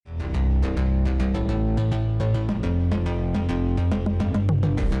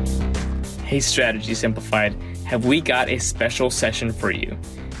Hey Strategy Simplified, have we got a special session for you?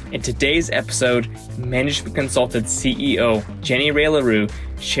 In today's episode, management consultant CEO Jenny Rae LaRue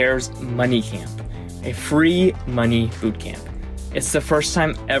shares Money Camp, a free money bootcamp. It's the first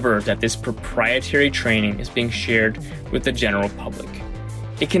time ever that this proprietary training is being shared with the general public.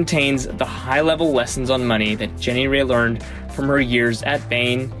 It contains the high-level lessons on money that Jenny Rae learned from her years at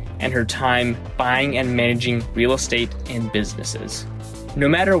Bain and her time buying and managing real estate and businesses. No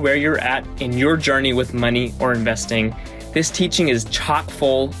matter where you're at in your journey with money or investing, this teaching is chock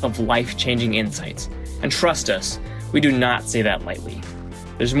full of life-changing insights. And trust us, we do not say that lightly.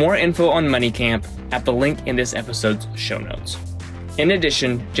 There's more info on Money Camp at the link in this episode's show notes. In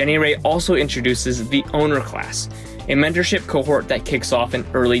addition, Jenny Rae also introduces the Owner Class, a mentorship cohort that kicks off in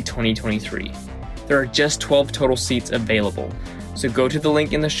early 2023. There are just 12 total seats available, so go to the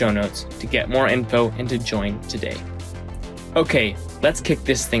link in the show notes to get more info and to join today. Okay, let's kick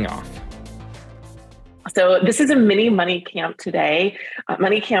this thing off. So this is a mini Money Camp today.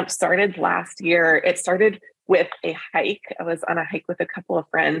 Money Camp started last year. It started with a hike. I was on a hike with a couple of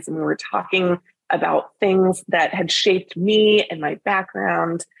friends and we were talking about things that had shaped me and my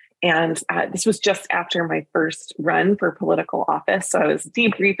background. And this was just after my first run for political office. So I was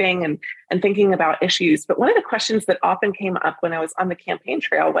debriefing and thinking about issues. But one of the questions that often came up when I was on the campaign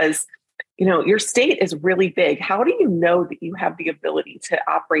trail was, you know, your state is really big. How do you know that you have the ability to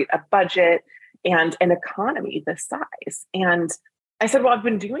operate a budget and an economy this size? And I said, well, I've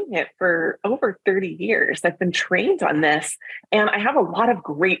been doing it for over 30 years. I've been trained on this and I have a lot of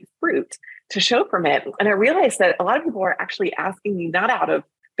great fruit to show from it. And I realized that a lot of people are actually asking me not out of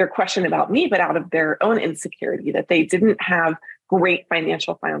their question about me, but out of their own insecurity that they didn't have great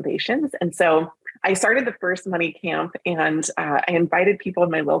financial foundations. And so I started the first Money Camp and I invited people in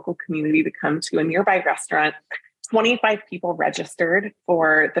my local community to come to a nearby restaurant. 25 people registered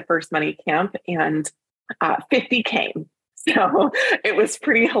for the first Money Camp and 50 came. So it was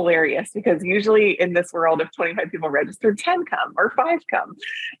pretty hilarious because usually in this world, if 25 people registered, 10 come or 5 come.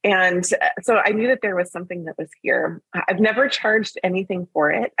 And so I knew that there was something that was here. I've never charged anything for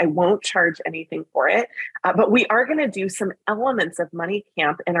it. I won't charge anything for it. But we are going to do some elements of Money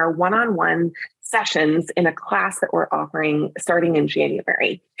Camp in our one-on-one sessions in a class that we're offering starting in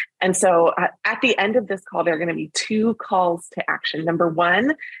January. And so at the end of this call, there are going to be 2 calls to action. Number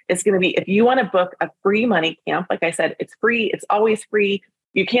 1 is going to be if you want to book a free Money Camp, like I said, it's free. It's always free.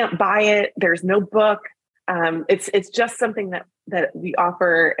 You can't buy it. There's no book. It's just something that we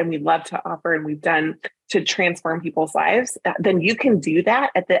offer and we love to offer and we've done to transform people's lives. Then you can do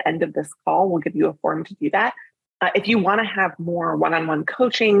that at the end of this call. We'll give you a form to do that. If you want to have more one-on-one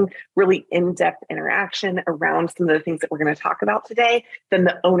coaching, really in-depth interaction around some of the things that we're going to talk about today, then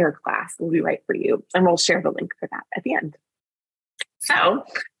the Owner Class will be right for you. And we'll share the link for that at the end. So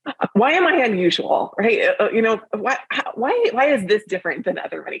why am I unusual, right? Why is this different than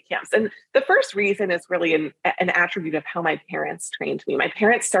other Money Camps? And the first reason is really an attribute of how my parents trained me. My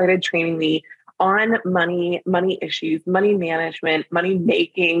parents started training me on money issues, money management, money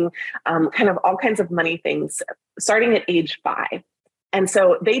making, kind of all kinds of money things, starting at age 5. And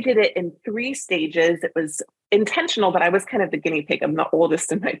so they did it in 3 stages. It was intentional, but I was kind of the guinea pig. I'm the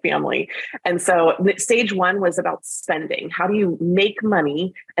oldest in my family. And so stage 1 was about spending. How do you make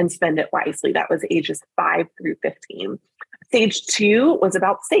money and spend it wisely? That was ages 5 through 15. Stage 2 was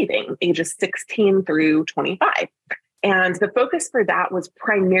about saving, ages 16 through 25. And the focus for that was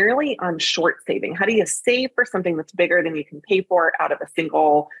primarily on short saving. How do you save for something that's bigger than you can pay for out of a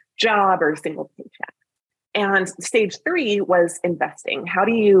single job or a single paycheck? And stage 3 was investing. How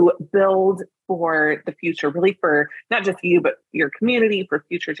do you build for the future, really for not just you, but your community, for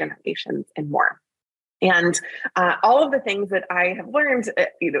future generations and more? And all of the things that I have learned,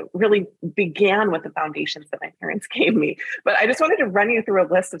 really began with the foundations that my parents gave me. But I just wanted to run you through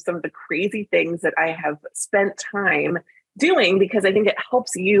a list of some of the crazy things that I have spent time doing, because I think it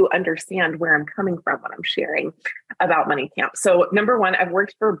helps you understand where I'm coming from when I'm sharing about Money Camp. So number 1, I've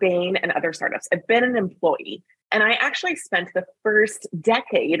worked for Bain and other startups. I've been an employee. And I actually spent the first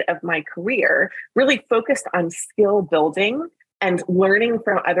decade of my career really focused on skill building and learning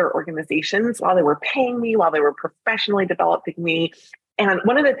from other organizations while they were paying me, while they were professionally developing me. And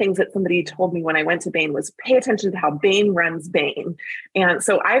one of the things that somebody told me when I went to Bain was pay attention to how Bain runs Bain. And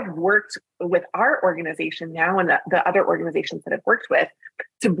so I've worked with our organization now and the other organizations that I've worked with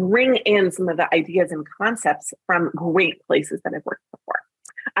to bring in some of the ideas and concepts from great places that I've worked before.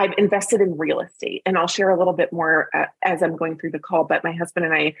 I've invested in real estate, and I'll share a little bit more as I'm going through the call, but my husband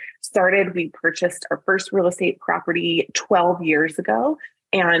and I we purchased our first real estate property 12 years ago.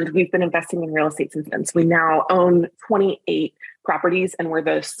 And we've been investing in real estate since then. So we now own 28 properties, and we're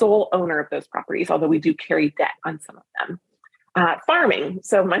the sole owner of those properties, although we do carry debt on some of them. Farming.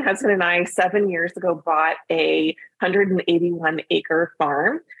 So my husband and I, 7 years ago, bought a 181-acre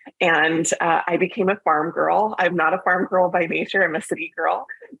farm, and I became a farm girl. I'm not a farm girl by nature. I'm a city girl,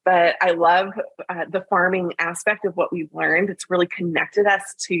 but I love the farming aspect of what we've learned. It's really connected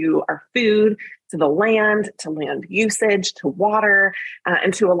us to our food, to the land, to land usage, to water,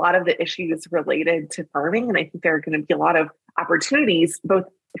 and to a lot of the issues related to farming. And I think there are going to be a lot of opportunities, both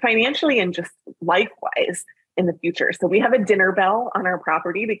financially and just life-wise, in the future. So we have a dinner bell on our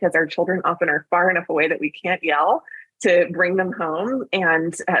property because our children often are far enough away that we can't yell to bring them home.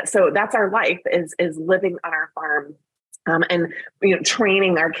 And so that's our life, is living on our farm, and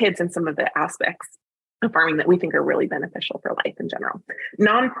training our kids in some of the aspects of farming that we think are really beneficial for life in general.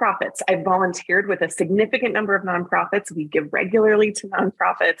 Nonprofits. I've volunteered with a significant number of nonprofits. We give regularly to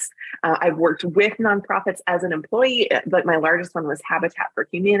nonprofits. I've worked with nonprofits as an employee, but my largest one was Habitat for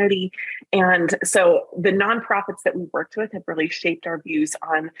Humanity. And so the nonprofits that we worked with have really shaped our views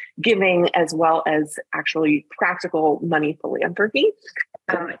on giving, as well as actually practical money philanthropy.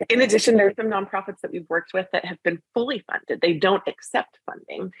 In addition, there are some nonprofits that we've worked with that have been fully funded. They don't accept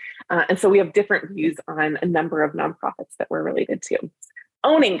funding. And so we have different views on a number of nonprofits that we're related to.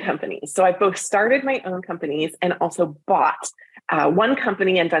 Owning companies. So I've both started my own companies and also bought one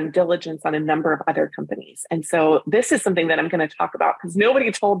company and done diligence on a number of other companies. And so this is something that I'm going to talk about because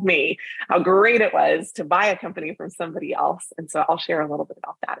nobody told me how great it was to buy a company from somebody else. And so I'll share a little bit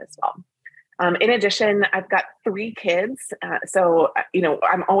about that as well. In addition, I've got 3 kids. So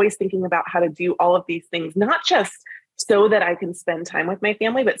I'm always thinking about how to do all of these things, not just so that I can spend time with my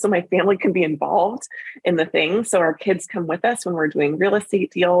family, but so my family can be involved in the things. So our kids come with us when we're doing real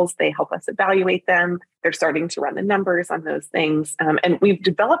estate deals. They help us evaluate them. They're starting to run the numbers on those things. And we've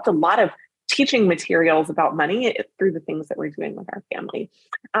developed a lot of teaching materials about money through the things that we're doing with our family.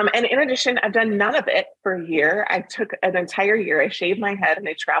 And in addition, I've done none of it for a year. I took an entire year. I shaved my head and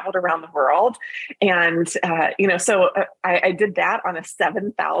I traveled around the world. And, so I did that on a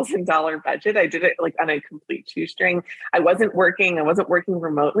 $7,000 budget. I did it like on a complete shoestring. I wasn't working. I wasn't working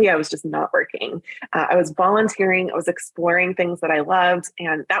remotely. I was just not working. I was volunteering. I was exploring things that I loved.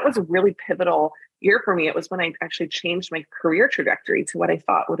 And that was a really pivotal year for me. It was when I actually changed my career trajectory to what I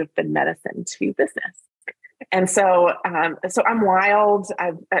thought would have been medicine to business. And so I'm wild.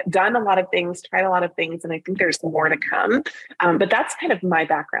 I've done a lot of things, tried a lot of things, and I think there's more to come. But that's kind of my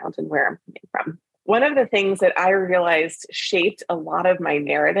background and where I'm coming from. One of the things that I realized shaped a lot of my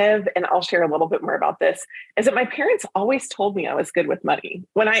narrative, and I'll share a little bit more about this, is that my parents always told me I was good with money.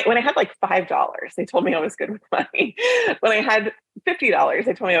 When I had like $5, they told me I was good with money. When I had $50,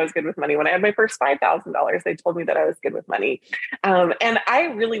 they told me I was good with money. When I had my first $5,000, they told me that I was good with money. And I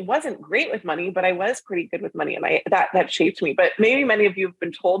really wasn't great with money, but I was pretty good with money. And that shaped me. But maybe many of you have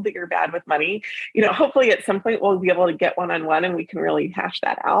been told that you're bad with money. Hopefully at some point we'll be able to get one-on-one and we can really hash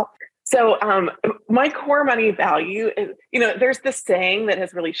that out. So my core money value is, there's this saying that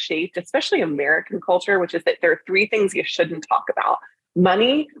has really shaped, especially American culture, which is that there are 3 things you shouldn't talk about: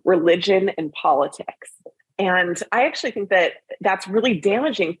 money, religion, and politics. And I actually think that that's really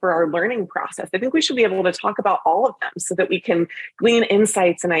damaging for our learning process. I think we should be able to talk about all of them so that we can glean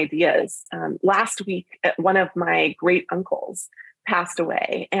insights and ideas. Last week, one of my great uncles passed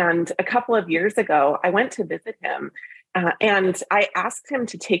away. And a couple of years ago, I went to visit him. And I asked him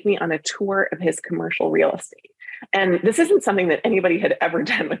to take me on a tour of his commercial real estate. And this isn't something that anybody had ever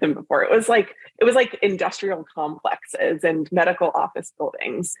done with him before. It was like industrial complexes and medical office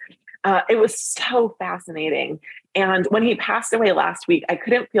buildings. It was so fascinating. And when he passed away last week, I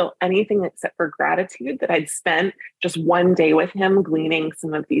couldn't feel anything except for gratitude that I'd spent just one day with him gleaning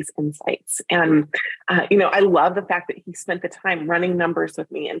some of these insights. And, I love the fact that he spent the time running numbers with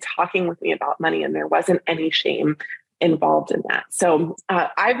me and talking with me about money, and there wasn't any shame involved in that. So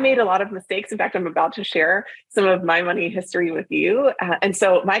I've made a lot of mistakes. In fact, I'm about to share some of my money history with you. And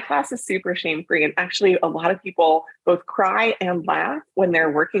so my class is super shame-free. And actually, a lot of people both cry and laugh when they're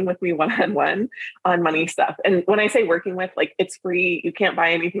working with me one-on-one on money stuff. And when I say working with, like, it's free. You can't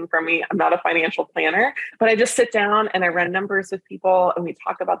buy anything from me. I'm not a financial planner, but I just sit down and I run numbers with people and we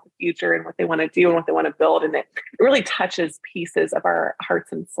talk about the future and what they want to do and what they want to build. And it really touches pieces of our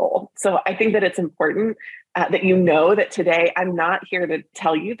hearts and soul. So I think that it's important that that today I'm not here to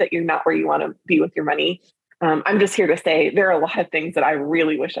tell you that you're not where you want to be with your money. I'm just here to say there are a lot of things that I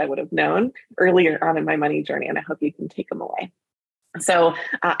really wish I would have known earlier on in my money journey, and I hope you can take them away. So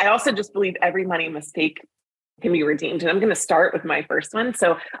I also just believe every money mistake can be redeemed. And I'm going to start with my first one.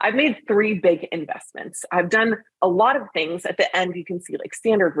 So I've made 3 big investments. I've done a lot of things. At the end, you can see like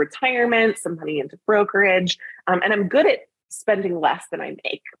standard retirement, some money into brokerage, and I'm good at spending less than I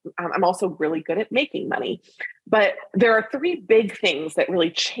make. I'm also really good at making money. But there are 3 big things that really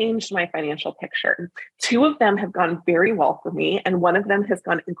changed my financial picture. 2 of them have gone very well for me, and 1 of them has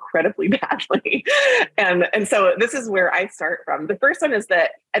gone incredibly badly. And so this is where I start from. The first one is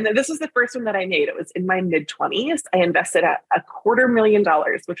that, and this was the first one that I made. It was in my mid-20s. I invested at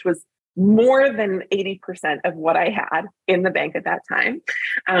 $250,000, which was more than 80% of what I had in the bank at that time,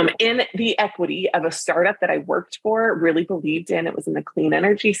 in the equity of a startup that I worked for, really believed in. It was in the clean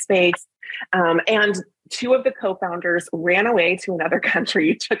energy space. And 2 of the co-founders ran away to another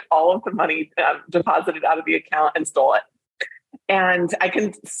country, took all of the money deposited out of the account and stole it. And I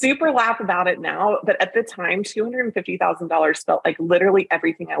can super laugh about it now, but at the time, $250,000 felt like literally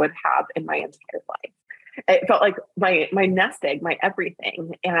everything I would have in my entire life. It felt like my nest egg, my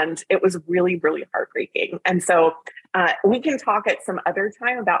everything. And it was really, really heartbreaking. And so we can talk at some other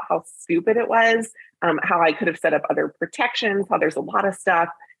time about how stupid it was, how I could have set up other protections, how there's a lot of stuff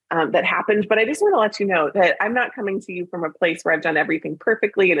that happened. But I just want to let you know that I'm not coming to you from a place where I've done everything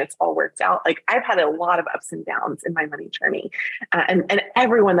perfectly and it's all worked out. Like, I've had a lot of ups and downs in my money journey. And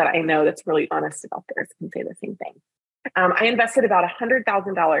everyone that I know that's really honest about theirs can say the same thing. I invested about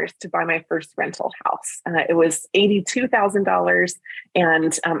 $100,000 to buy my first rental house. It was $82,000,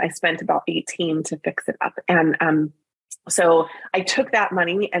 and I spent about $18,000 to fix it up. And so I took that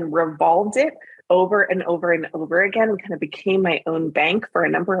money and revolved it over and over and over again, and kind of became my own bank for a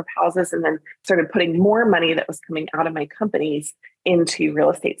number of houses, and then started putting more money that was coming out of my companies into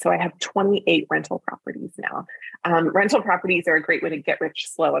real estate. So I have 28 rental properties now. Rental properties are a great way to get rich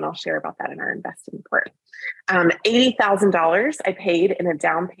slow, and I'll share about that in our investing part. $80,000 I paid in a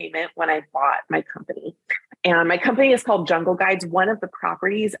down payment when I bought my company. And my company is called Jungle Guides. One of the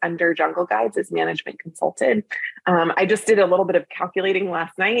properties under Jungle Guides is management consulted. I just did a little bit of calculating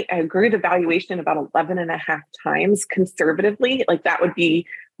last night. I grew the valuation about 11 and a half times conservatively. Like, that would be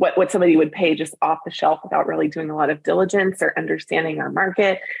what somebody would pay just off the shelf without really doing a lot of diligence or understanding our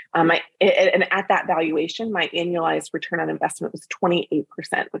market. And at that valuation, my annualized return on investment was 28%,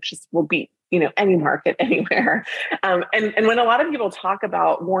 which will beat any market anywhere. And when a lot of people talk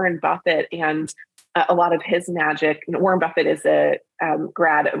about Warren Buffett and a lot of his magic, Warren Buffett is a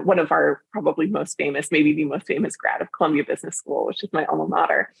grad, one of our probably most famous, maybe the most famous grad of Columbia Business School, which is my alma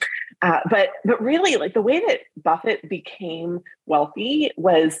mater. But really, like, the way that Buffett became wealthy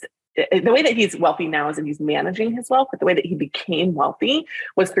was, the way that he's wealthy now is that he's managing his wealth, but the way that he became wealthy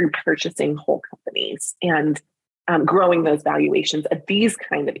was through purchasing whole companies and growing those valuations at these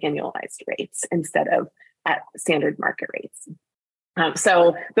kind of annualized rates instead of at standard market rates.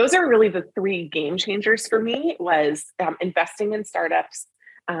 So those are really the 3 game changers for me, was investing in startups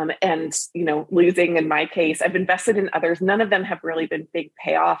and, losing in my case. I've invested in others. None of them have really been big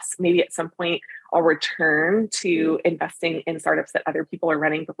payoffs. Maybe at some point I'll return to investing in startups that other people are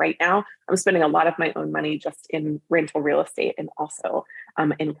running. But right now I'm spending a lot of my own money just in rental real estate and also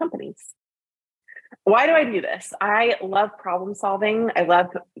in companies. Why do I do this? I love problem solving. I love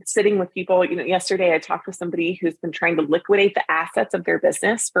sitting with people. Yesterday I talked with somebody who's been trying to liquidate the assets of their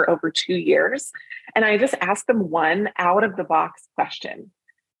business for over 2 years. And I just asked them one out of the box question.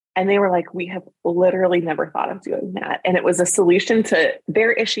 And they were like, we have literally never thought of doing that. And it was a solution to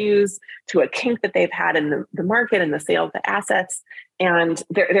their issues, to a kink that they've had in the market and the sale of the assets. And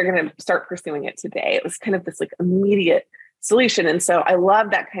they're going to start pursuing it today. It was kind of this like immediate solution. And so I love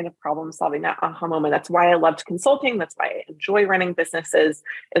that kind of problem solving, that aha moment. That's why I loved consulting. That's why I enjoy running businesses,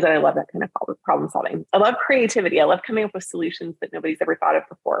 is that I love that kind of problem solving. I love creativity. I love coming up with solutions that nobody's ever thought of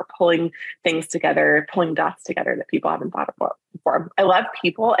before, pulling things together, pulling dots together that people haven't thought of before. I love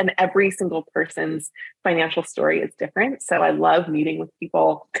people, and every single person's financial story is different. So I love meeting with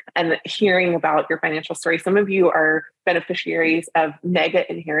people and hearing about your financial story. Some of you are beneficiaries of mega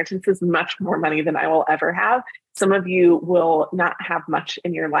inheritances, much more money than I will ever have. Some of you will not have much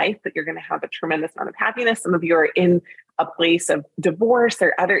in your life, but you're going to have a tremendous amount of happiness. Some of you are in a place of divorce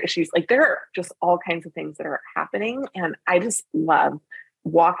or other issues. Like, there are just all kinds of things that are happening. And I just love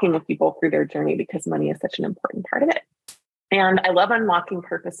walking with people through their journey because money is such an important part of it. And I love unlocking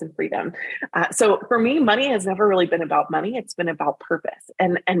purpose and freedom. So for me, money has never really been about money. It's been about purpose.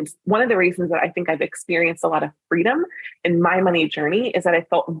 And one of the reasons that I think I've experienced a lot of freedom in my money journey is that I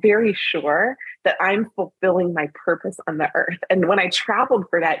felt very sure that I'm fulfilling my purpose on the earth. And when I traveled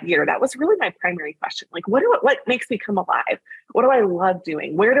for that year, that was really my primary question. Like, what makes me come alive? What do I love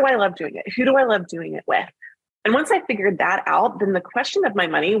doing? Where do I love doing it? Who do I love doing it with? And once I figured that out, then the question of my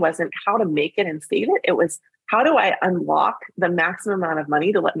money wasn't how to make it and save it. It was, how do I unlock the maximum amount of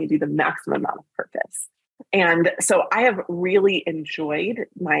money to let me do the maximum amount of purpose? And so I have really enjoyed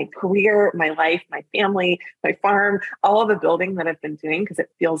my career, my life, my family, my farm, all of the building that I've been doing because it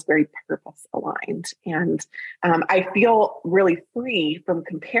feels very purpose aligned. And I feel really free from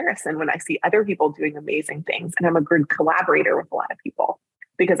comparison when I see other people doing amazing things. And I'm a good collaborator with a lot of people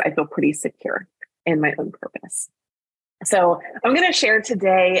because I feel pretty secure in my own purpose. So I'm going to share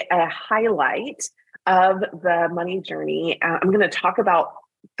today a highlight of the money journey. I'm going to talk about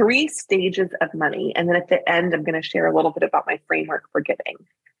 3 stages of money. And then at the end, I'm going to share a little bit about my framework for giving.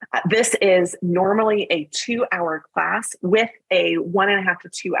 This is normally a 2-hour class with a 1.5 to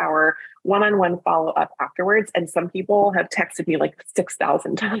 2 hour one-on-one follow-up afterwards. And some people have texted me like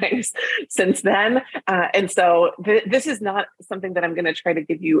 6,000 times since then. And so this is not something that I'm going to try to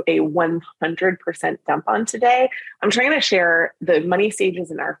give you a 100% dump on today. I'm trying to share the money stages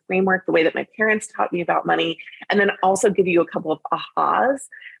in our framework, the way that my parents taught me about money, and then also give you a couple of ahas.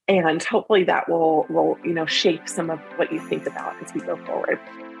 And hopefully that will shape some of what you think about as we go forward.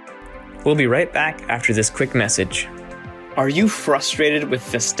 We'll be right back after this quick message. Are you frustrated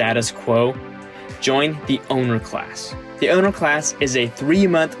with the status quo? Join the Owner Class. The Owner Class is a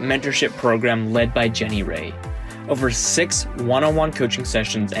 3-month mentorship program led by Jenny Ray. Over 6 one-on-one coaching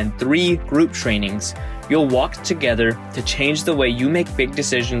sessions and 3 group trainings, you'll walk together to change the way you make big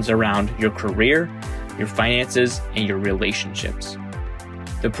decisions around your career, your finances, and your relationships.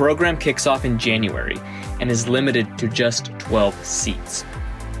 The program kicks off in January and is limited to just 12 seats.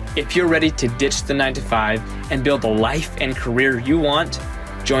 If you're ready to ditch the 9-to-5 and build the life and career you want,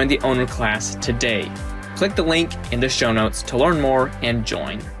 join the Owner Class today. Click the link in the show notes to learn more and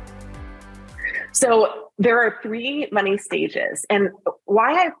join. So there are 3 money stages. And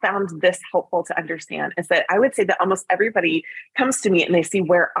why I found this helpful to understand is that I would say that almost everybody comes to me and they see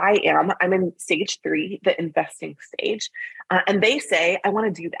where I am. I'm in stage 3, the investing stage. And they say, I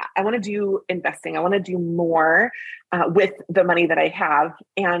want to do that. I want to do investing. I want to do more with the money that I have.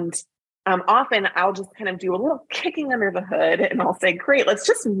 And often I'll just kind of do a little kicking under the hood and I'll say, great, let's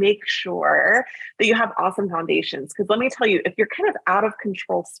just make sure that you have awesome foundations. Because let me tell you, if you're kind of out of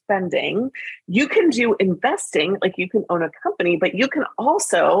control spending, you can do investing, like you can own a company, but you can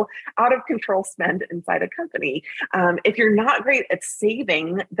also out of control spend inside a company. If you're not great at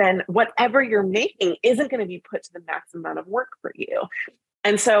saving, then whatever you're making isn't going to be put to the maximum amount of work for you.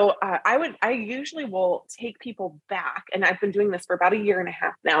 And so I usually will take people back, and I've been doing this for about 1.5 years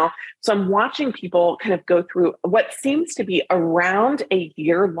now. So I'm watching people kind of go through what seems to be around a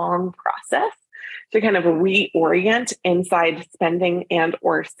year-long process to kind of reorient inside spending and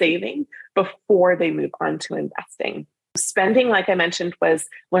or saving before they move on to investing. Spending, like I mentioned, was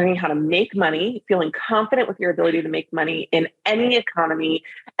learning how to make money, feeling confident with your ability to make money in any economy,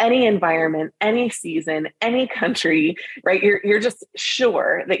 any environment, any season, any country, right? You're just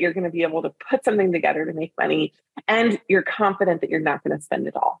sure that you're going to be able to put something together to make money, and you're confident that you're not going to spend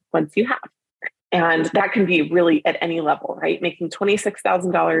it all once you have. And that can be really at any level, right? Making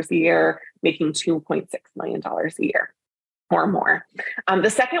 $26,000 a year, making $2.6 million a year. Or more. The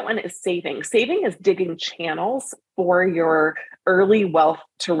second one is saving. Saving is digging channels for your early wealth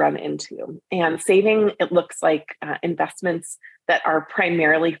to run into. And saving, it looks like investments that are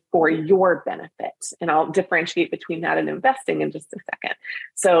primarily for your benefit. And I'll differentiate between that and investing in just a second.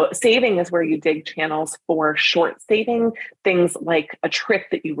 So saving is where you dig channels for short saving, things like a trip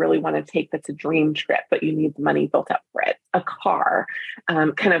that you really want to take that's a dream trip, but you need the money built up for it, a car,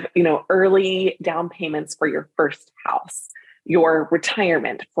 early down payments for your first house, your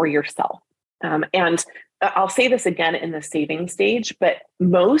retirement for yourself. And I'll say this again in the saving stage, but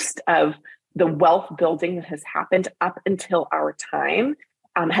most of the wealth building that has happened up until our time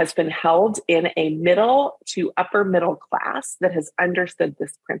has been held in a middle to upper middle class that has understood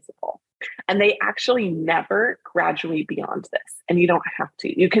this principle. And they actually never graduate beyond this. And you don't have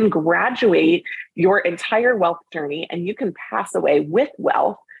to. You can graduate your entire wealth journey and you can pass away with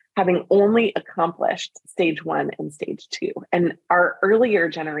wealth, having only accomplished stage 1 and stage 2. And our earlier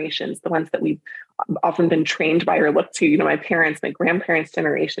generations, the ones that we've often been trained by or looked to, my parents, my grandparents'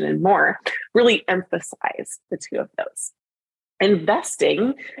 generation and more, really emphasize the 2 of those.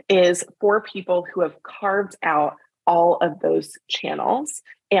 Investing is for people who have carved out all of those channels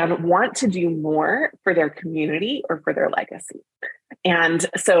and want to do more for their community or for their legacy. And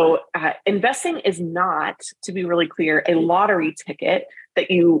so investing is not, to be really clear, a lottery ticket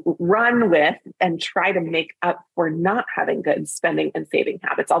that you run with and try to make up for not having good spending and saving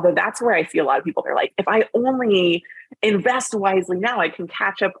habits. Although that's where I see a lot of people, they're like, if I only invest wisely now, I can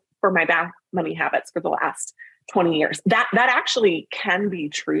catch up for my bad money habits for the last 20 years. That actually can be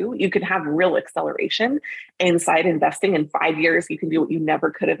true. You can have real acceleration inside investing. In 5 years, you can do what you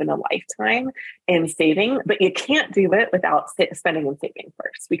never could have in a lifetime in saving, but you can't do it without spending and saving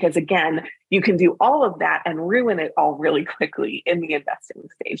first. Because again, you can do all of that and ruin it all really quickly in the investing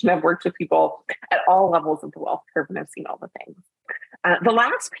stage. And I've worked with people at all levels of the wealth curve, and I've seen all the things. The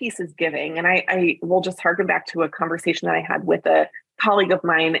last piece is giving. And I will just harken back to a conversation that I had with a colleague of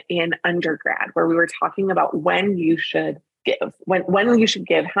mine in undergrad, where we were talking about when you should give, when you should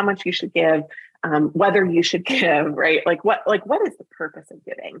give, how much you should give, whether you should give, right? What is the purpose of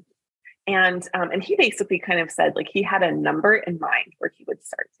giving? And he basically kind of said, like, he had a number in mind where he would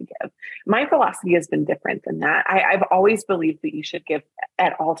start to give. My philosophy has been different than that. I've always believed that you should give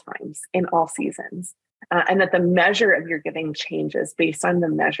at all times, in all seasons. And that the measure of your giving changes based on the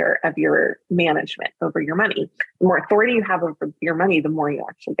measure of your management over your money. The more authority you have over your money, the more you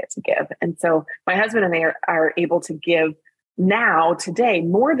actually get to give. And so my husband and I are able to give now, today,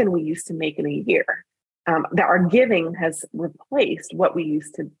 more than we used to make in a year. That our giving has replaced what we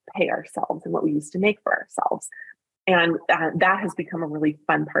used to pay ourselves and what we used to make for ourselves. And that has become a really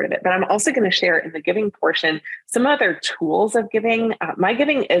fun part of it. But I'm also going to share in the giving portion some other tools of giving. My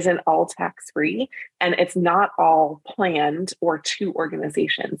giving isn't all tax-free, and it's not all planned or to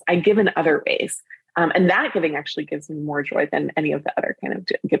organizations. I give in other ways. And that giving actually gives me more joy than any of the other kind of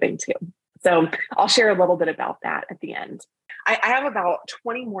giving too. So I'll share a little bit about that at the end. I have about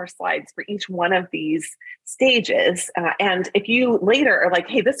 20 more slides for each one of these stages. And if you later are like,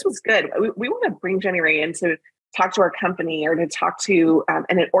 hey, this was good, we want to bring Jenny Rae in to talk to our company or to talk to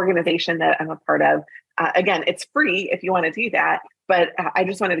an organization that I'm a part of. Again, it's free if you want to do that, but I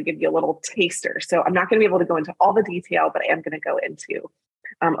just wanted to give you a little taster. So I'm not going to be able to go into all the detail, but I am going to go into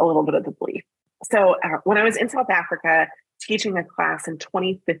a little bit of the belief. So when I was in South Africa teaching a class in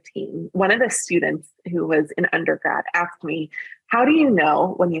 2015, one of the students who was in undergrad asked me, how do you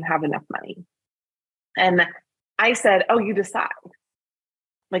know when you have enough money? And I said, oh, you decide.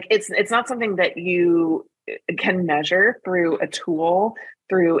 Like, it's not something that you can measure through a tool,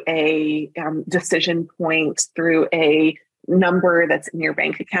 through a decision point, through a number that's in your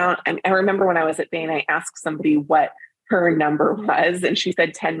bank account. I remember when I was at Bain, I asked somebody what her number was, and she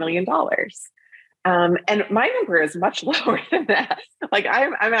said $10 million. And my number is much lower than that. Like,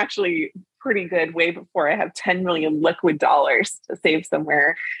 I'm actually pretty good way before I have 10 million liquid dollars to save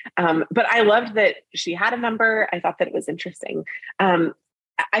somewhere. But I loved that she had a number. I thought that it was interesting.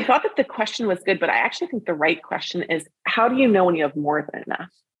 I thought that the question was good, but I actually think the right question is, how do you know when you have more than enough?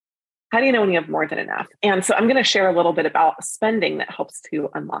 How do you know when you have more than enough? And so I'm going to share a little bit about spending that helps to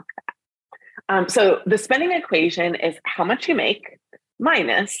unlock that. So the spending equation is how much you make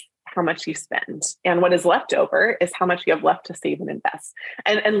minus how much you spend. And what is left over is how much you have left to save and invest.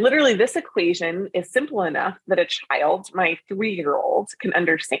 And literally this equation is simple enough that a child, my 3-year-old, can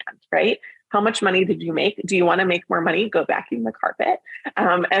understand, right? How much money did you make? Do you want to make more money? Go vacuum the carpet.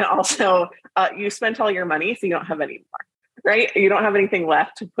 And also you spent all your money, so you don't have any more, right? You don't have anything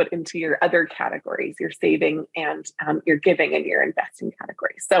left to put into your other categories, your saving and your giving and your investing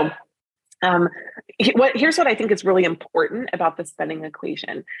categories. So here's what I think is really important about the spending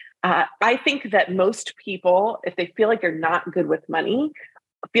equation. I think that most people, if they feel like they're not good with money,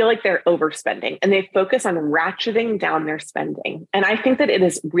 feel like they're overspending and they focus on ratcheting down their spending. And I think that it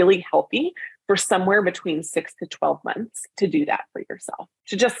is really healthy for somewhere between 6 to 12 months to do that for yourself,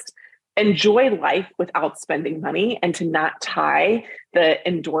 to just enjoy life without spending money and to not tie the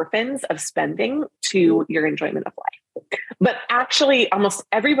endorphins of spending to your enjoyment of life. But actually, almost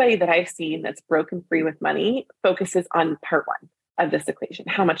everybody that I've seen that's broken free with money focuses on part one of this equation,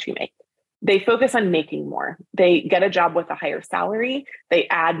 how much you make. They focus on making more. They get a job with a higher salary. They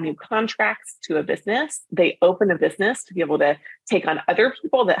add new contracts to a business. They open a business to be able to take on other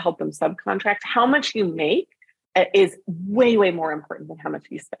people that help them subcontract. How much you make is way, way more important than how much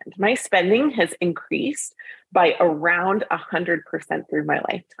you spend. My spending has increased by around 100% through my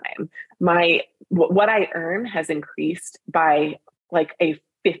lifetime. What I earn has increased by like a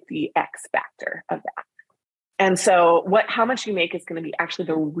 50x factor of that. And so how much you make is going to be actually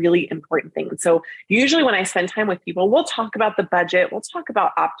the really important thing. And so usually when I spend time with people, we'll talk about the budget. We'll talk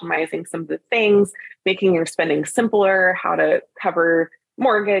about optimizing some of the things, making your spending simpler, how to cover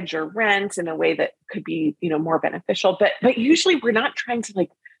mortgage or rent in a way that could be, more beneficial. But usually we're not trying to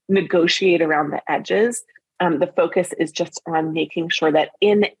negotiate around the edges. The focus is just on making sure that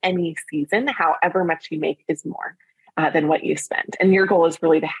in any season, however much you make is more than what you spend. And your goal is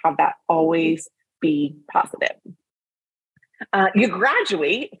really to have that always be positive. You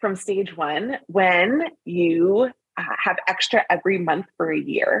graduate from stage one when you have extra every month for a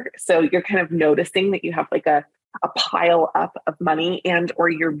year. So you're kind of noticing that you have like a a pile up of money, and or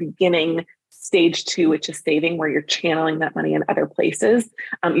you're beginning stage 2, which is saving, where you're channeling that money in other places.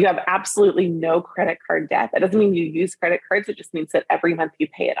 You have absolutely no credit card debt. That doesn't mean you use credit cards. It just means that every month you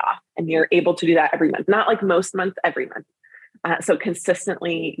pay it off, and you're able to do that every month, not like most months, every month. So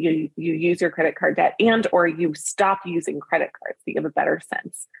consistently you use your credit card debt, and or you stop using credit cards, so you have a better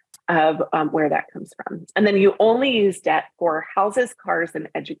sense of where that comes from. And then you only use debt for houses, cars, and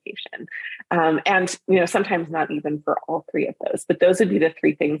education. And, sometimes not even for all three of those, but those would be the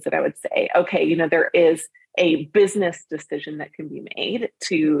three things that I would say, okay, there is a business decision that can be made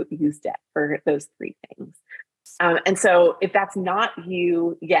to use debt for those three things. And so if that's not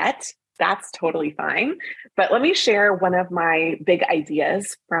you yet, that's totally fine. But let me share one of my big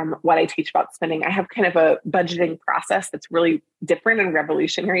ideas from what I teach about spending. I have kind of a budgeting process that's really different and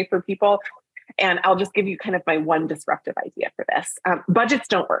revolutionary for people. And I'll just give you kind of my one disruptive idea for this. Budgets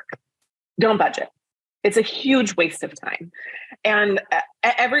don't work. Don't budget. It's a huge waste of time. And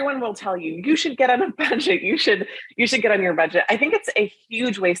everyone will tell you, you should get on a budget. You should get on your budget. I think it's a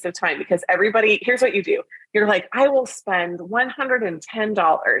huge waste of time, because here's what you do. You're like, I will spend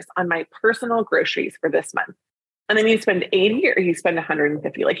 $110 on my personal groceries for this month. And then you spend 80 or you spend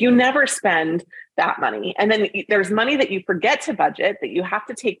 150. Like, you never spend that money. And then there's money that you forget to budget that you have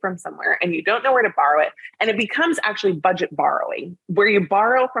to take from somewhere, and you don't know where to borrow it. And it becomes actually budget borrowing, where you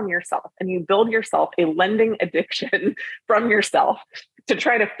borrow from yourself and you build yourself a lending addiction from yourself to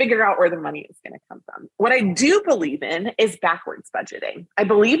try to figure out where the money is going to come from. What I do believe in is backwards budgeting. I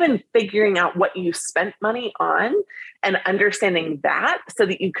believe in figuring out what you spent money on and understanding that, so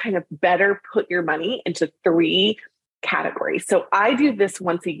that you kind of better put your money into three categories. So I do this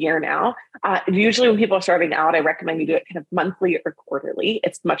once a year now. Usually when people are starting out, I recommend you do it kind of monthly or quarterly.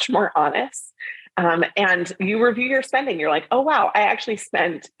 It's much more honest. And you review your spending. You're like, oh, wow, I actually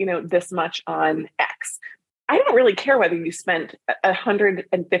spent, this much on X. I don't really care whether you spent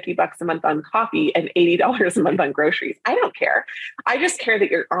 $150 a month on coffee and $80 a month on groceries. I don't care. I just care that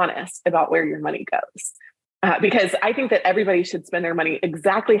you're honest about where your money goes. Because I think that everybody should spend their money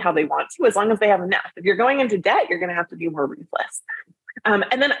exactly how they want to, as long as they have enough. If you're going into debt, you're going to have to be more ruthless. And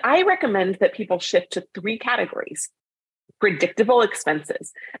then I recommend that people shift to three categories: predictable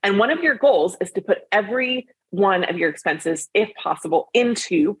expenses. And one of your goals is to put every one of your expenses, if possible,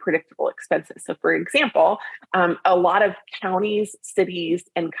 into predictable expenses. So for example, a lot of counties, cities,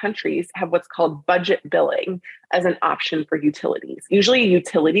 and countries have what's called budget billing as an option for utilities. Usually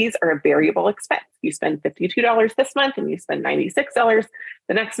utilities are a variable expense. You spend $52 this month, and you spend $96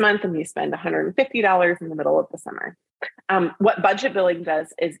 the next month, and you spend $150 in the middle of the summer. What budget billing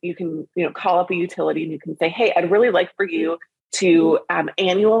does is you can, call up a utility and you can say, hey, I'd really like for you to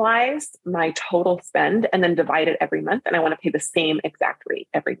annualize my total spend and then divide it every month. And I want to pay the same exact rate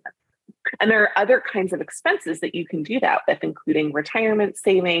every month. And there are other kinds of expenses that you can do that with, including retirement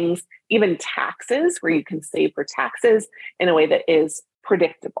savings, even taxes, where you can save for taxes in a way that is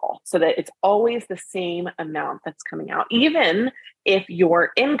predictable, so that it's always the same amount that's coming out, even if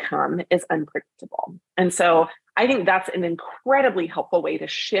your income is unpredictable. And so I think that's an incredibly helpful way to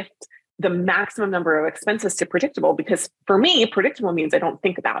shift the maximum number of expenses to predictable, because for me, predictable means I don't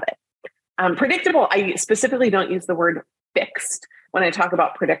think about it. Predictable, I specifically don't use the word fixed when I talk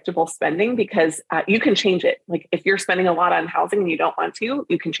about predictable spending, because you can change it. Like, if you're spending a lot on housing and you don't want to,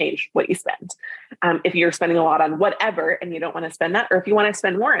 you can change what you spend. If you're spending a lot on whatever and you don't want to spend that, or if you want to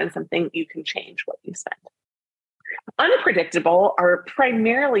spend more on something, you can change what you spend. Unpredictable are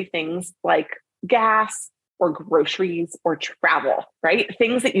primarily things like gas or groceries or travel, right?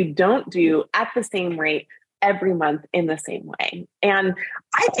 Things that you don't do at the same rate every month in the same way. And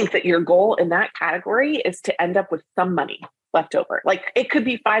I think that your goal in that category is to end up with some money left over. Like, it could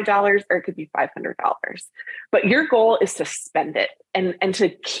be $5 or it could be $500, but your goal is to spend it and to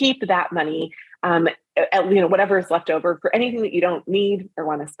keep that money, whatever is left over for anything that you don't need or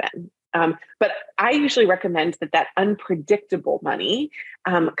want to spend. But I usually recommend that unpredictable money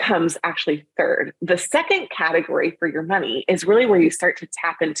comes actually third. The second category for your money is really where you start to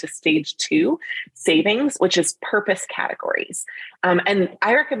tap into stage 2 savings, which is purpose categories. And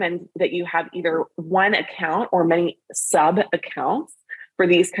I recommend that you have either one account or many sub accounts for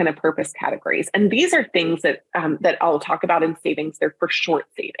these kind of purpose categories. And these are things that I'll talk about in savings. They're for short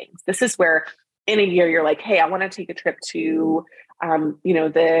savings. This is where in a year you're like, hey, I want to take a trip to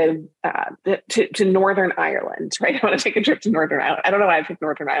to Northern Ireland, right? I want to take a trip to Northern Ireland. I don't know why I picked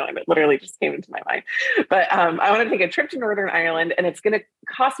Northern Ireland. It literally just came into my mind. But I want to take a trip to Northern Ireland, and it's going to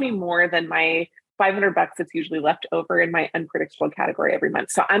cost me more than my $500 that's usually left over in my unpredictable category every month.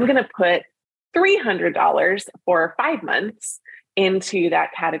 So I'm going to put $300 for 5 months into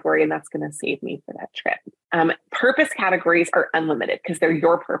that category, and that's going to save me for that trip. Purpose categories are unlimited because they're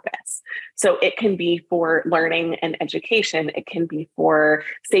your purpose. So it can be for learning and education. It can be for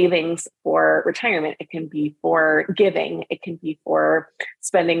savings for retirement. It can be for giving. It can be for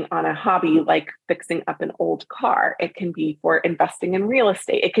spending on a hobby like fixing up an old car. It can be for investing in real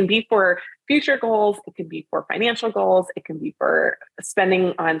estate. It can be for future goals. It can be for financial goals. It can be for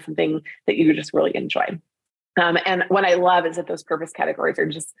spending on something that you just really enjoy. And what I love is that those purpose categories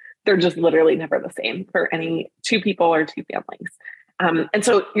they're just literally never the same for any two people or two families. And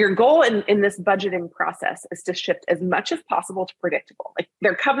so your goal in this budgeting process is to shift as much as possible to predictable. Like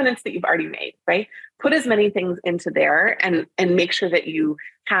they're covenants that you've already made, right? Put as many things into there and make sure that you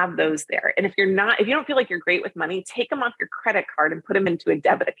have those there. And if you don't feel like you're great with money, take them off your credit card and put them into a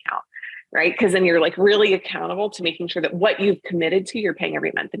debit account, right? Because then you're like really accountable to making sure that what you've committed to, you're paying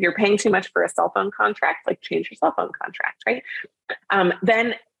every month. If you're paying too much for a cell phone contract, like change your cell phone contract, right?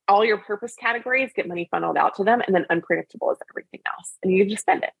 Then all your purpose categories get money funneled out to them, and then unpredictable is everything else. And you just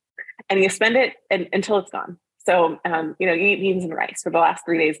spend it, and you spend it until it's gone. So, you eat beans and rice for the last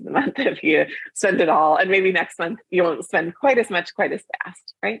 3 days of the month if you spend it all, and maybe next month you won't spend quite as much, quite as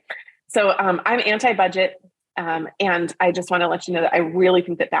fast, right? So I'm anti-budget. And I just want to let you know that I really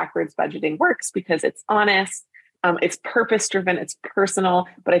think that backwards budgeting works because it's honest, it's purpose-driven, it's personal,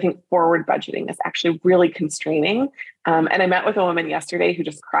 but I think forward budgeting is actually really constraining. And I met with a woman yesterday who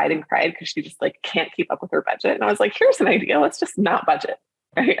just cried and cried because she just like can't keep up with her budget. And I was like, here's an idea, let's just not budget,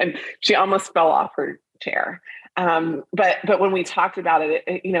 right? And she almost fell off her chair. But when we talked about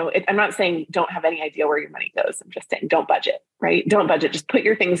it, I'm not saying don't have any idea where your money goes. I'm just saying don't budget, right? Don't budget. Just put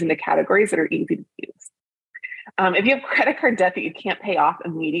your things into categories that are easy to use. If you have credit card debt that you can't pay off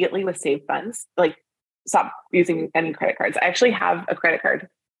immediately with saved funds, like stop using any credit cards. I actually have a credit card.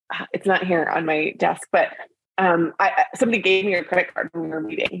 It's not here on my desk, but somebody gave me a credit card when we were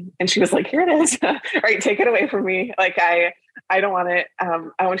meeting, and she was like, "Here it is. All right, take it away from me. Like I don't want it.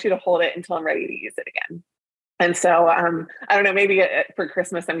 I want you to hold it until I'm ready to use it again." And so I don't know. Maybe for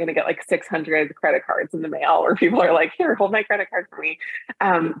Christmas, I'm going to get like 600 credit cards in the mail, where people are like, "Here, hold my credit card for me."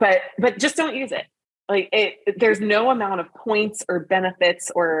 But just don't use it. There's no amount of points or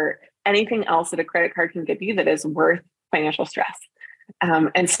benefits or anything else that a credit card can give you that is worth financial stress.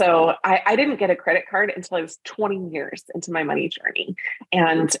 And so I didn't get a credit card until I was 20 years into my money journey.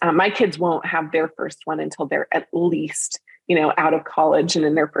 And my kids won't have their first one until they're at least, out of college and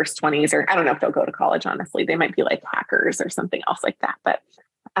in their first 20s, or I don't know if they'll go to college, honestly. They might be like hackers or something else like that. But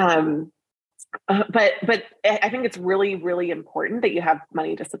I think it's really, really important that you have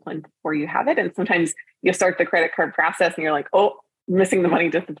money discipline before you have it. And sometimes you start the credit card process and you're like, oh, missing the money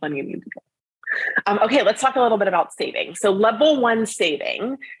discipline you need to go. Okay, let's talk a little bit about saving. So level 1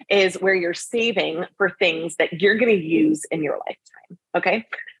 saving is where you're saving for things that you're going to use in your lifetime. Okay.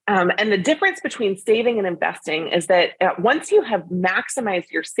 And the difference between saving and investing is that once you have maximized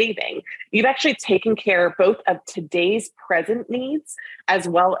your saving, you've actually taken care both of today's present needs as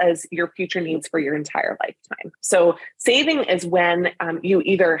well as your future needs for your entire lifetime. So saving is when you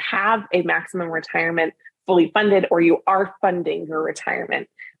either have a maximum retirement fully funded or you are funding your retirement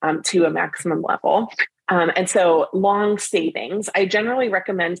to a maximum level. And so long savings, I generally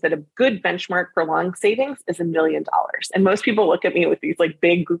recommend that a good benchmark for long savings is $1 million. And most people look at me with these like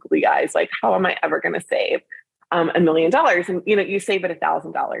big googly eyes, like, how am I ever going to save $1 million? And, you save it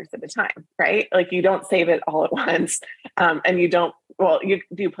 $1,000 at a time, right? Like you don't save it all at once. And you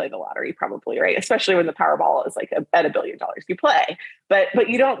do play the lottery probably, right? Especially when the Powerball is like at $1 billion you play, but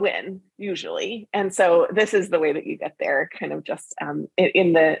you don't win usually. And so this is the way that you get there, kind of just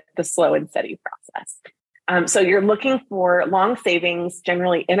in the slow and steady process. So you're looking for long savings,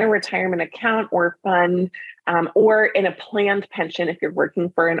 generally in a retirement account or fund, or in a planned pension if you're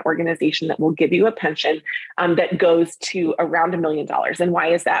working for an organization that will give you a pension that goes to around $1 million. And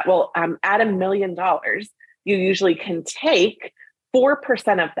why is that? Well, at $1 million, you usually can take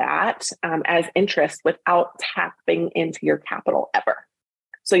 4% of that as interest without tapping into your capital ever.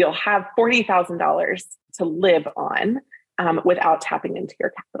 So you'll have $40,000 to live on without tapping into your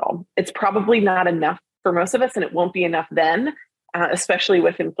capital. It's probably not enough for most of us, and it won't be enough then, especially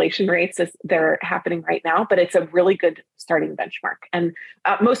with inflation rates as they're happening right now, but it's a really good starting benchmark. And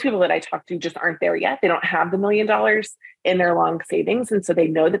most people that I talk to just aren't there yet. They don't have the $1 million in their long savings. And so they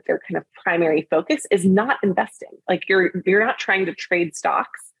know that their kind of primary focus is not investing. Like you're not trying to trade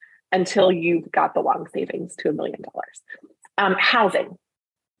stocks until you've got the long savings to $1 million. Housing,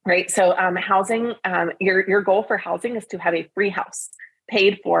 right? So housing, your goal for housing is to have a free house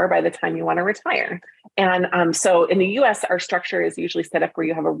paid for by the time you want to retire. And so in the US, our structure is usually set up where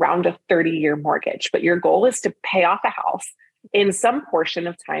you have around a 30-year mortgage, but your goal is to pay off a house in some portion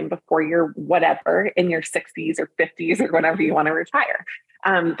of time before you're whatever in your 60s or 50s or whenever you want to retire.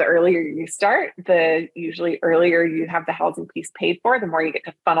 The earlier you start, the usually earlier you have the housing piece paid for, the more you get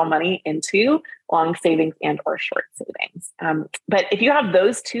to funnel money into long savings and or short savings. But if you have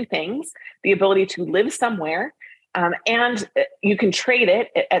those two things, the ability to live somewhere, and you can trade it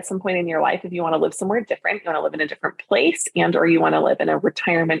at some point in your life if you want to live somewhere different, you want to live in a different place, and or you want to live in a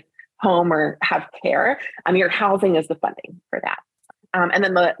retirement home or have care, your housing is the funding for that. And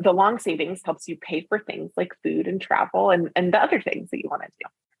then the long savings helps you pay for things like food and travel and the other things that you want to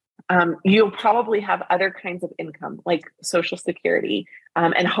do. You'll probably have other kinds of income like Social Security.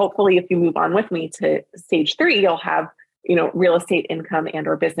 And hopefully if you move on with me to stage 3, you'll have, real estate income and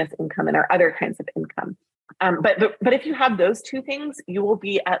or business income and our other kinds of income. But if you have those two things, you will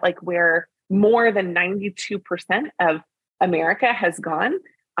be at like where more than 92% of America has gone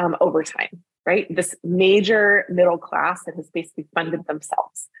over time, right? This major middle class that has basically funded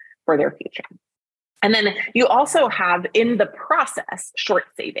themselves for their future. And then you also have in the process short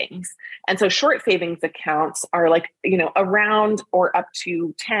savings. And so short savings accounts are like, around or up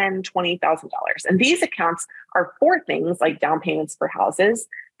to $10,000, $20,000. And these accounts are for things like down payments for houses,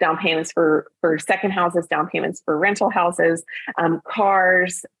 down payments for second houses, down payments for rental houses,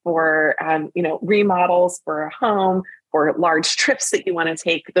 cars, for, remodels for a home, for large trips that you want to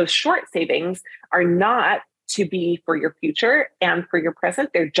take. Those short savings are not to be for your future and for your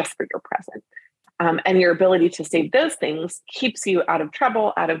present. They're just for your present. And your ability to save those things keeps you out of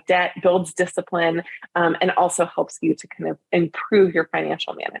trouble, out of debt, builds discipline, and also helps you to kind of improve your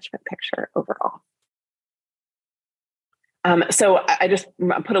financial management picture overall. So I just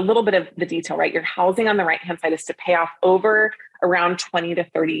put a little bit of the detail, right? Your housing on the right-hand side is to pay off over around 20 to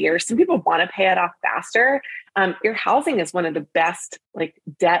 30 years. Some people want to pay it off faster. Your housing is one of the best like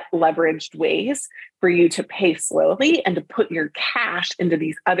debt leveraged ways for you to pay slowly and to put your cash into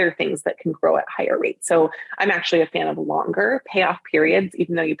these other things that can grow at higher rates. So I'm actually a fan of longer payoff periods,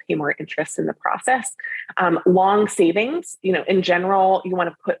 even though you pay more interest in the process. Long savings, in general, you want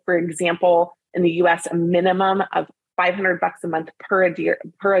to put, for example, in the US, a minimum of $500 a month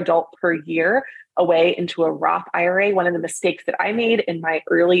per adult per year away into a Roth IRA. One of the mistakes that I made in my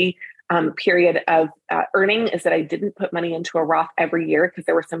early period of earning is that I didn't put money into a Roth every year because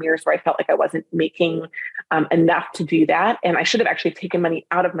there were some years where I felt like I wasn't making enough to do that. And I should have actually taken money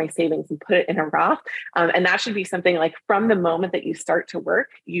out of my savings and put it in a Roth. And that should be something like from the moment that you start to work,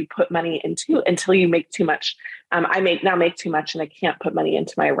 you put money into until you make too much. I now make too much and I can't put money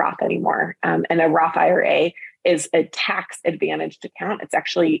into my Roth anymore. And a Roth IRA is a tax advantaged account. It's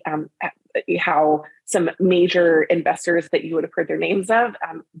actually how some major investors that you would have heard their names of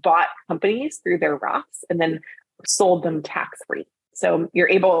bought companies through their Roths and then sold them tax free. So you're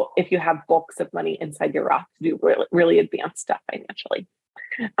able, if you have bulks of money inside your Roth, to do really, really advanced stuff financially.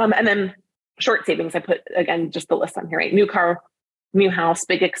 And then short savings, I put, again, just the list on here, right? New car, new house,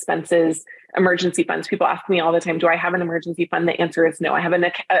 big expenses, emergency funds. People ask me all the time, do I have an emergency fund? The answer is no. I have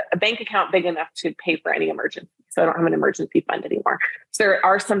a bank account big enough to pay for any emergency. So I don't have an emergency fund anymore. So there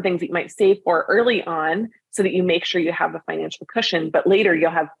are some things that you might save for early on so that you make sure you have a financial cushion, but later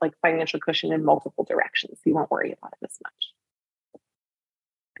you'll have like financial cushion in multiple directions. So you won't worry about it as much.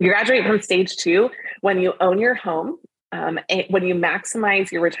 You graduate from stage 2 when you own your home. When you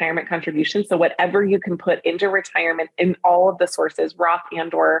maximize your retirement contribution, so whatever you can put into retirement in all of the sources, Roth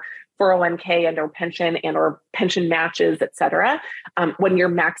and or 401k and or pension matches, et cetera, when you're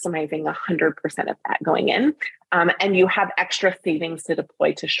maximizing 100% of that going in, and you have extra savings to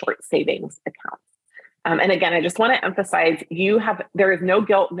deploy to short savings accounts. And again, I just want to emphasize, there is no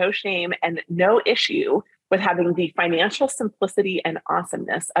guilt, no shame, and no issue with having the financial simplicity and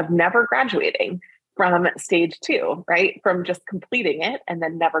awesomeness of never graduating from stage 2, right? From just completing it and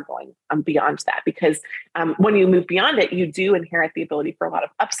then never going beyond that. Because when you move beyond it, you do inherit the ability for a lot of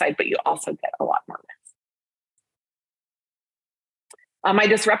upside, but you also get a lot more risk. My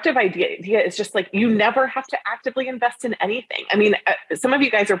disruptive idea is just like, you never have to actively invest in anything. I mean, some of you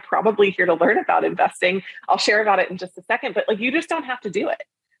guys are probably here to learn about investing. I'll share about it in just a second, but like, you just don't have to do it.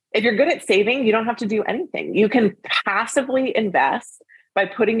 If you're good at saving, you don't have to do anything. You can passively invest by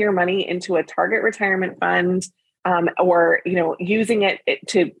putting your money into a target retirement fund, or using it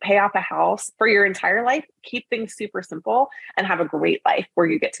to pay off a house for your entire life. Keep things super simple and have a great life where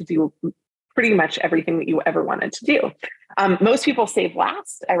you get to do pretty much everything that you ever wanted to do. Most people save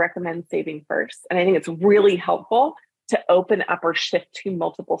last. I recommend saving first. And I think it's really helpful to open up or shift to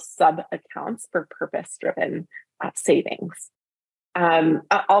multiple sub accounts for purpose-driven savings.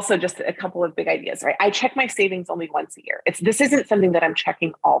 Also, just a couple of big ideas, right? I check my savings only once a year. This isn't something that I'm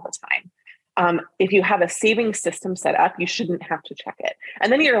checking all the time. If you have a savings system set up, you shouldn't have to check it.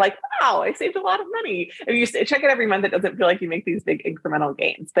 And then you're like, wow, I saved a lot of money. If you check it every month, it doesn't feel like you make these big incremental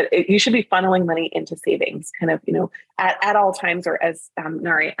gains, but you should be funneling money into savings kind of, at all times, or as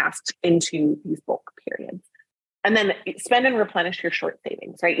Nari asked, into these bulk periods. And then spend and replenish your short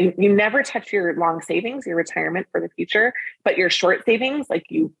savings, right? You never touch your long savings, your retirement for the future, but your short savings, like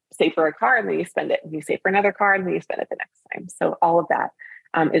you save for a car and then you spend it, and you save for another car and then you spend it the next time. So all of that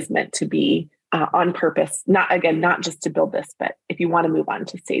is meant to be on purpose, not just to build this, but if you want to move on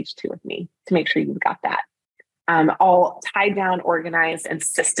to stage 2 with me, to make sure you've got that all tied down, organized, and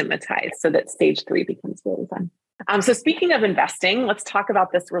systematized so that stage 3 becomes really fun. So speaking of investing, let's talk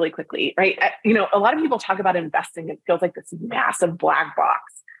about this really quickly, right? A lot of people talk about investing. It feels like this massive black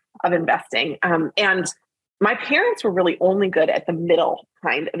box of investing. And my parents were really only good at the middle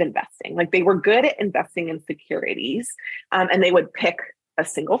kind of investing. Like they were good at investing in securities, and they would pick a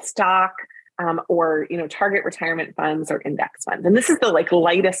single stock, or target retirement funds or index funds. And this is the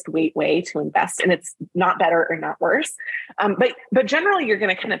lightest weight way to invest, and it's not better or not worse. But generally, you're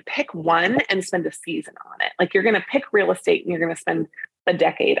going to kind of pick one and spend a season on it. Like you're going to pick real estate and you're going to spend a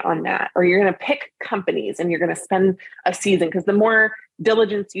decade on that, or you're going to pick companies and you're going to spend a season, because the more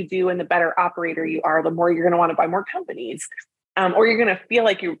diligence you do and the better operator you are, the more you're going to want to buy more companies. Or you're going to feel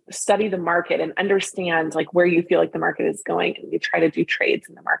like you study the market and understand where you feel like the market is going, and you try to do trades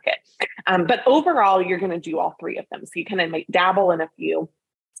in the market. But overall, you're going to do all 3 of them. So you kind of dabble in a few.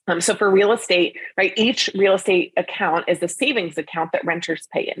 So for real estate, right, each real estate account is a savings account that renters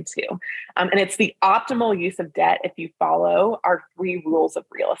pay into. And it's the optimal use of debt if you follow our 3 rules of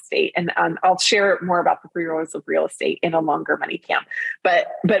real estate. And I'll share more about the 3 rules of real estate in a longer money camp. But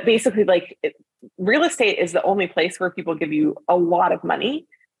basically, real estate is the only place where people give you a lot of money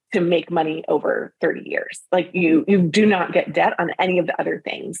to make money over 30 years. Like you do not get debt on any of the other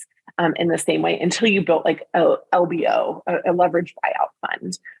things in the same way until you built a LBO, a leveraged buyout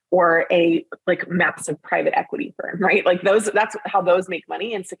fund, or a massive private equity firm, right? That's how those make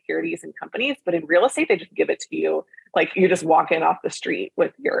money in securities and companies. But in real estate, they just give it to you. You just walk in off the street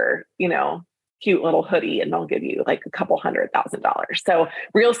with your, cute little hoodie, and they'll give you a couple $100,000. So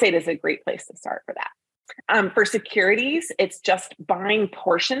real estate is a great place to start for that. For securities, it's just buying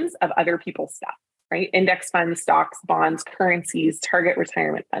portions of other people's stuff, right? Index funds, stocks, bonds, currencies, target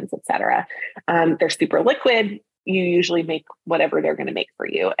retirement funds, et cetera. They're super liquid. You usually make whatever they're going to make for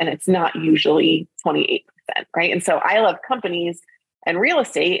you. And it's not usually 28%, right? And so I love companies and real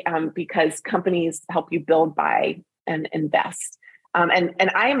estate because companies help you build, buy, and invest.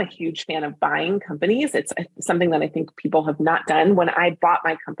 And I am a huge fan of buying companies. It's something that I think people have not done. When I bought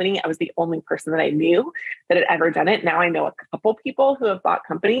my company, I was the only person that I knew that had ever done it. Now I know a couple people who have bought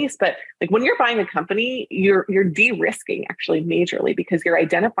companies, but when you're buying a company, you're de-risking actually majorly, because you're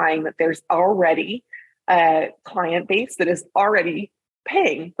identifying that there's already a client base that is already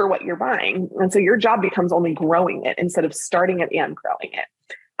paying for what you're buying. And so your job becomes only growing it instead of starting it and growing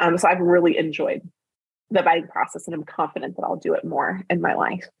it. So I've really enjoyed the buying process, and I'm confident that I'll do it more in my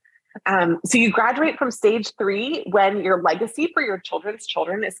life. So you graduate from stage 3 when your legacy for your children's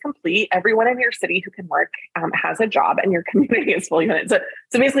children is complete. Everyone in your city who can work has a job, and your community is fully funded. So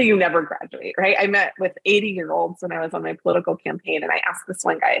basically you never graduate, right? I met with 80-year-olds when I was on my political campaign, and I asked this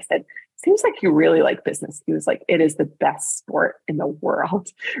one guy, I said, seems like you really like business. He was like, it is the best sport in the world,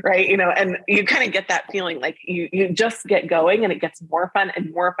 right? And you kind of get that feeling you just get going, and it gets more fun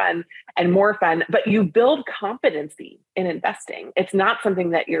and more fun and more fun, but you build competency in investing. It's not something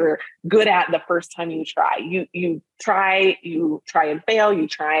that you're good at the first time you try. You try and fail, you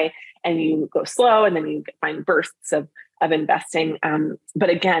try and you go slow, and then you find bursts of investing. But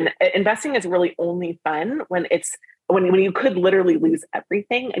again, investing is really only fun when you could literally lose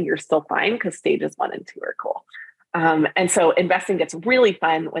everything and you're still fine, because stages 1 and 2 are cool. And so investing gets really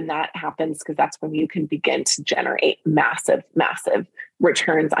fun when that happens, because that's when you can begin to generate massive, massive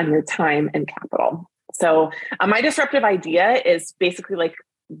returns on your time and capital. So my disruptive idea is basically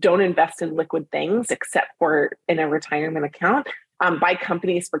don't invest in liquid things except for in a retirement account. Buy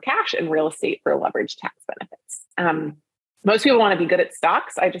companies for cash and real estate for leveraged tax benefits. Most people want to be good at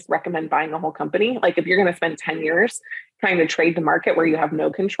stocks. I just recommend buying a whole company. If you're going to spend 10 years trying to trade the market where you have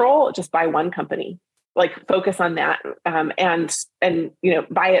no control, just buy one company. Focus on that, and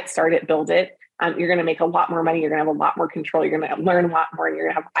buy it, start it, build it. You're going to make a lot more money. You're going to have a lot more control. You're going to learn a lot more, and you're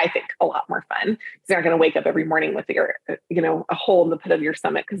going to have, I think, a lot more fun. You're not going to wake up every morning with your, a hole in the pit of your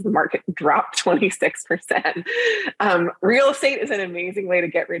stomach because the market dropped 26%. Real estate is an amazing way to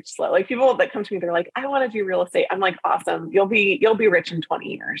get rich slow. People that come to me, they're like, I want to do real estate. I'm like, awesome. You'll be rich in 20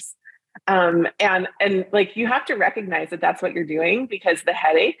 years. And like, you have to recognize that that's what you're doing, because the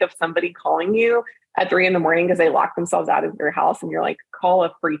headache of somebody calling you at 3 a.m. because they locked themselves out of your house, and you're like, call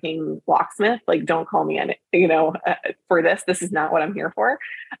a freaking locksmith. Like, don't call me for this. This is not what I'm here for.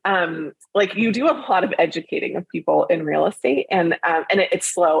 Like, you do a lot of educating of people in real estate, and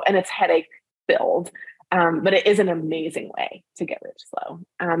it's slow and it's headache filled. But it is an amazing way to get rich slow,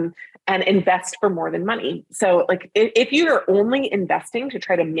 and invest for more than money. So like, if you are only investing to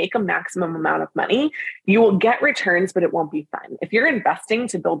try to make a maximum amount of money, you will get returns, but it won't be fun. If you're investing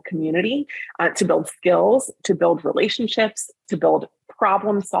to build community, to build skills, to build relationships, to build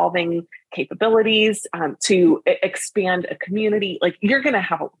problem solving capabilities, to expand a community, like, you're going to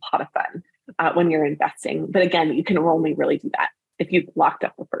have a lot of fun when you're investing. But again, you can only really do that if you've locked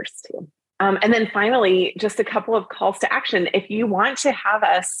up the first two. And then finally, just a couple of calls to action. If you want to have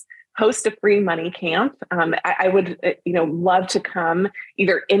us host a free money camp, I would love to come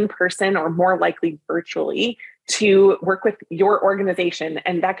either in person or more likely virtually to work with your organization.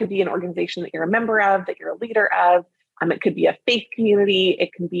 And that could be an organization that you're a member of, that you're a leader of. It could be a faith community.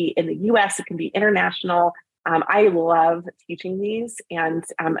 It can be in the US. It can be international. I love teaching these. And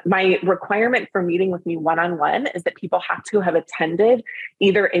my requirement for meeting with me one-on-one is that people have to have attended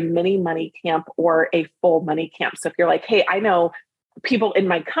either a mini money camp or a full money camp. So if you're like, hey, I know people in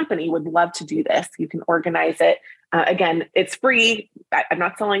my company would love to do this, you can organize it. Again, it's free. I'm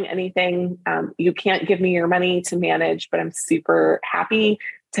not selling anything. You can't give me your money to manage, but I'm super happy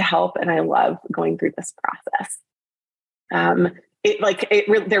to help. And I love going through this process.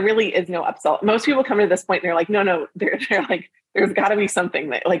 There really is no upsell. Most people come to this point and they're like, no, they're like, there's got to be something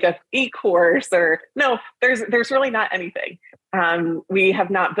that, like, a e-course, or no, there's really not anything. We have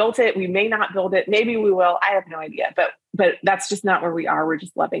not built it. We may not build it. Maybe we will. I have no idea, but that's just not where we are. We're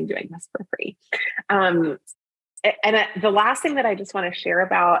just loving doing this for free. And the last thing that I just want to share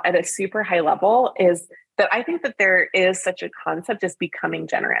about at a super high level is that I think that there is such a concept as becoming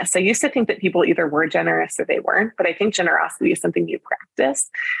generous. I used to think that people either were generous or they weren't, but I think generosity is something you practice.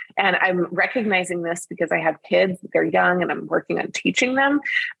 And I'm recognizing this because I have kids, they're young, and I'm working on teaching them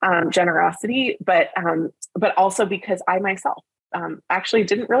generosity, but also because I myself actually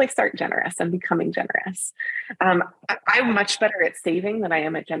didn't really start generous. I'm becoming generous. I'm much better at saving than I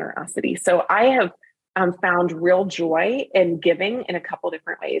am at generosity. So I have found real joy in giving in a couple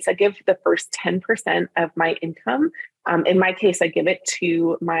different ways. I give the first 10% of my income. In my case, I give it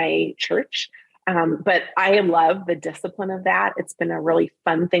to my church. But I love the discipline of that. It's been a really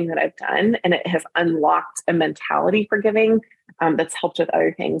fun thing that I've done, and it has unlocked a mentality for giving that's helped with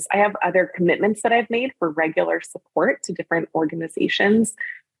other things. I have other commitments that I've made for regular support to different organizations.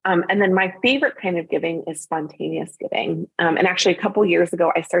 And then my favorite kind of giving is spontaneous giving. And actually, a couple of years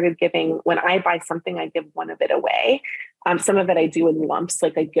ago, I started giving. When I buy something, I give one of it away. Some of it I do in lumps,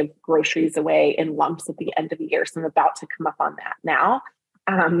 like I give groceries away in lumps at the end of the year. So I'm about to come up on that now.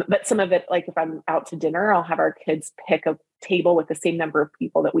 But some of it, like if I'm out to dinner, I'll have our kids pick a table with the same number of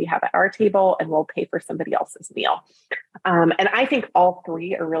people that we have at our table, and we'll pay for somebody else's meal. And I think all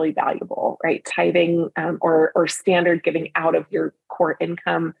three are really valuable, right? Tithing or standard giving out of your core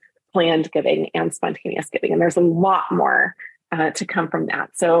income, planned giving, and spontaneous giving. And there's a lot more to come from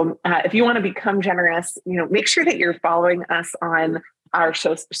that. So if you want to become generous, make sure that you're following us on our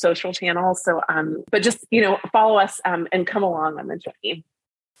social channels. So, but just, follow us and come along on the journey.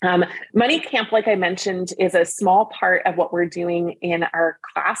 Money Camp, like I mentioned, is a small part of what we're doing in our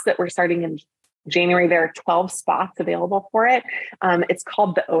class that we're starting in January. There are 12 spots available for it. It's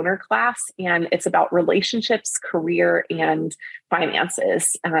called the Owner Class, and it's about relationships, career, and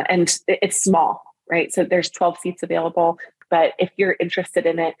finances. And it's small, right? So there's 12 seats available. But if you're interested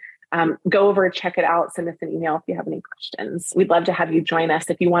in it, go over, check it out, send us an email if you have any questions. We'd love to have you join us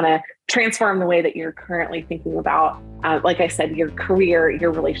if you want to transform the way that you're currently thinking about, like I said, your career,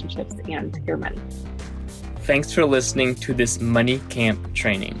 your relationships, and your money. Thanks for listening to this Money Camp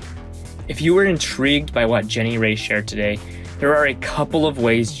training. If you were intrigued by what Jenny Rae shared today, there are a couple of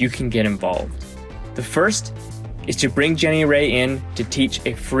ways you can get involved. The first is to bring Jenny Rae in to teach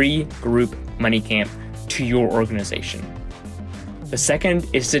a free group money camp to your organization. The second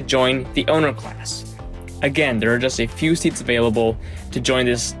is to join the Owner Class. Again, there are just a few seats available to join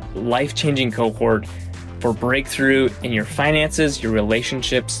this life-changing cohort for breakthrough in your finances, your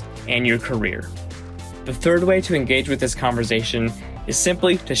relationships, and your career. The third way to engage with this conversation is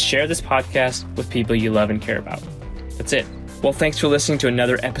simply to share this podcast with people you love and care about. That's it. Well, thanks for listening to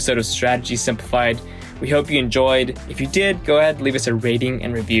another episode of Strategy Simplified. We hope you enjoyed. If you did, go ahead and leave us a rating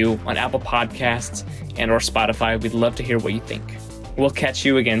and review on Apple Podcasts and or Spotify. We'd love to hear what you think. We'll catch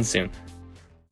you again soon.